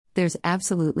There's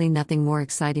absolutely nothing more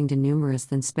exciting to numerous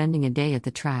than spending a day at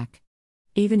the track.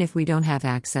 Even if we don't have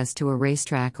access to a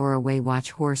racetrack or a way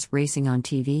watch horse racing on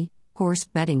TV, horse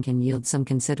betting can yield some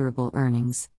considerable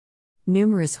earnings.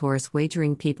 Numerous horse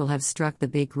wagering people have struck the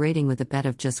big rating with a bet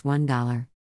of just $1.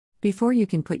 Before you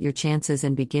can put your chances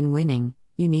and begin winning,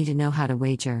 you need to know how to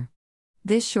wager.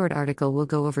 This short article will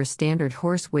go over standard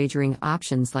horse wagering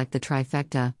options like the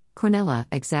trifecta, quinella,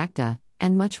 exacta,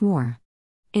 and much more.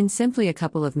 In simply a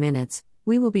couple of minutes,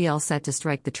 we will be all set to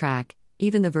strike the track,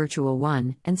 even the virtual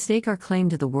one, and stake our claim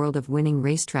to the world of winning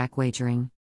racetrack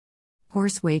wagering.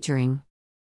 Horse wagering.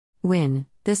 Win.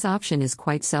 This option is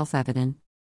quite self-evident.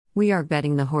 We are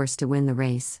betting the horse to win the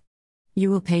race. You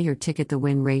will pay your ticket the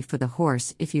win rate for the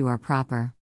horse if you are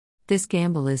proper. This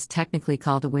gamble is technically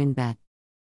called a win bet.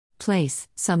 Place.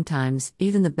 Sometimes,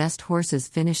 even the best horses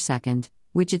finish second,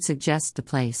 which it suggests to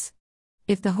place.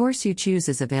 If the horse you choose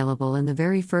is available in the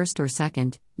very first or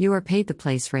second, you are paid the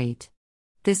place rate.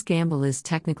 This gamble is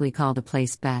technically called a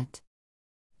place bet.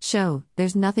 Show.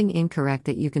 There's nothing incorrect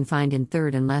that you can find in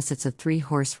third unless it's a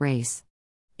 3-horse race.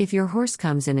 If your horse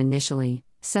comes in initially,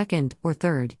 second, or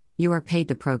third, you are paid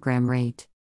the program rate.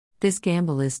 This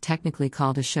gamble is technically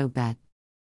called a show bet.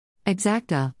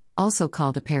 Exacta, also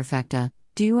called a perfecta.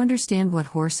 Do you understand what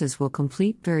horses will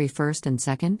complete very first and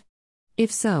second?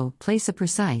 If so, place a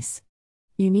precise.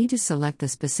 You need to select the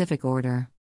specific order.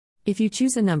 If you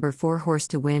choose a number 4 horse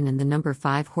to win and the number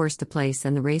 5 horse to place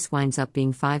and the race winds up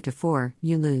being 5-4,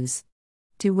 you lose.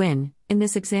 To win, in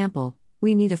this example,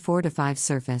 we need a 4-5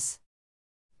 surface.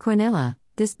 Quinella,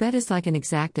 this bet is like an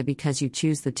exacta because you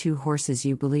choose the 2 horses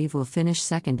you believe will finish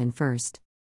second and first.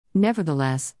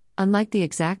 Nevertheless, unlike the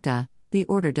exacta, the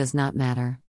order does not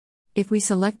matter. If we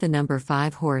select the number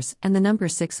 5 horse and the number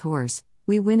 6 horse,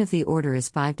 we win if the order is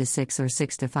 5-6 or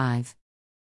 6-5.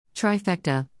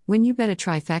 Trifecta. When you bet a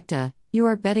trifecta, you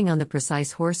are betting on the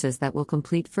precise horses that will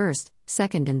complete first,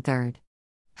 second and third.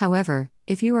 However,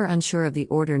 if you are unsure of the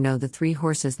order, know the 3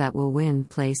 horses that will win,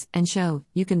 place, and show,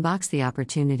 you can box the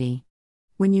opportunity.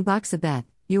 When you box a bet,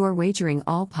 you are wagering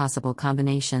all possible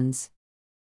combinations.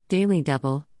 Daily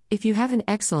double. If you have an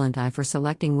excellent eye for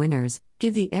selecting winners,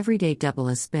 give the everyday double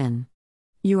a spin.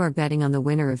 You are betting on the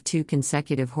winner of 2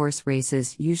 consecutive horse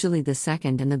races, usually the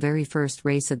second and the very first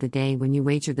race of the day when you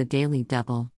wager the daily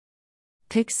double.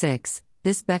 Pick 6.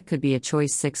 This bet could be a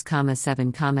choice 6,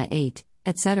 7, 8,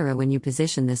 etc. When you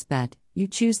position this bet, you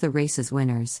choose the race's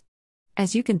winners.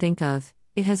 As you can think of,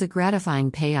 it has a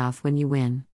gratifying payoff when you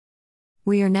win.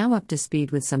 We are now up to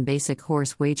speed with some basic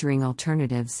horse wagering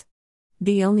alternatives.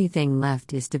 The only thing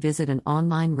left is to visit an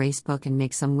online racebook and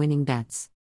make some winning bets.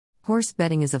 Horse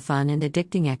betting is a fun and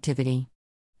addicting activity.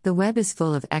 The web is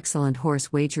full of excellent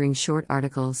horse wagering short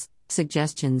articles,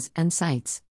 suggestions, and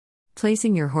sites.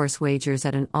 Placing your horse wagers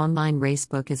at an online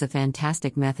racebook is a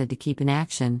fantastic method to keep in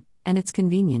action, and it's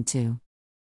convenient too.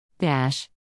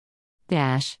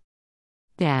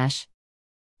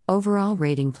 Overall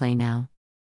rating. Play now.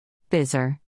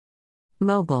 Bizzer.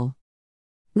 Mobile.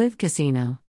 Live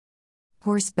Casino.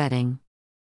 Horse betting.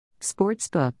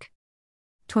 Sportsbook.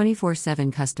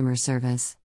 24/7 customer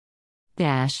service.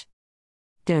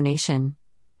 Donation.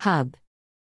 Hub.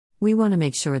 We want to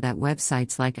make sure that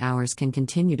websites like ours can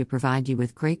continue to provide you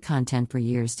with great content for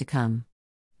years to come.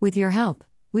 With your help,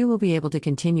 we will be able to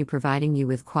continue providing you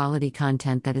with quality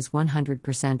content that is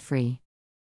 100% free.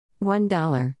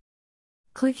 $1.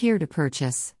 Click here to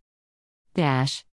purchase.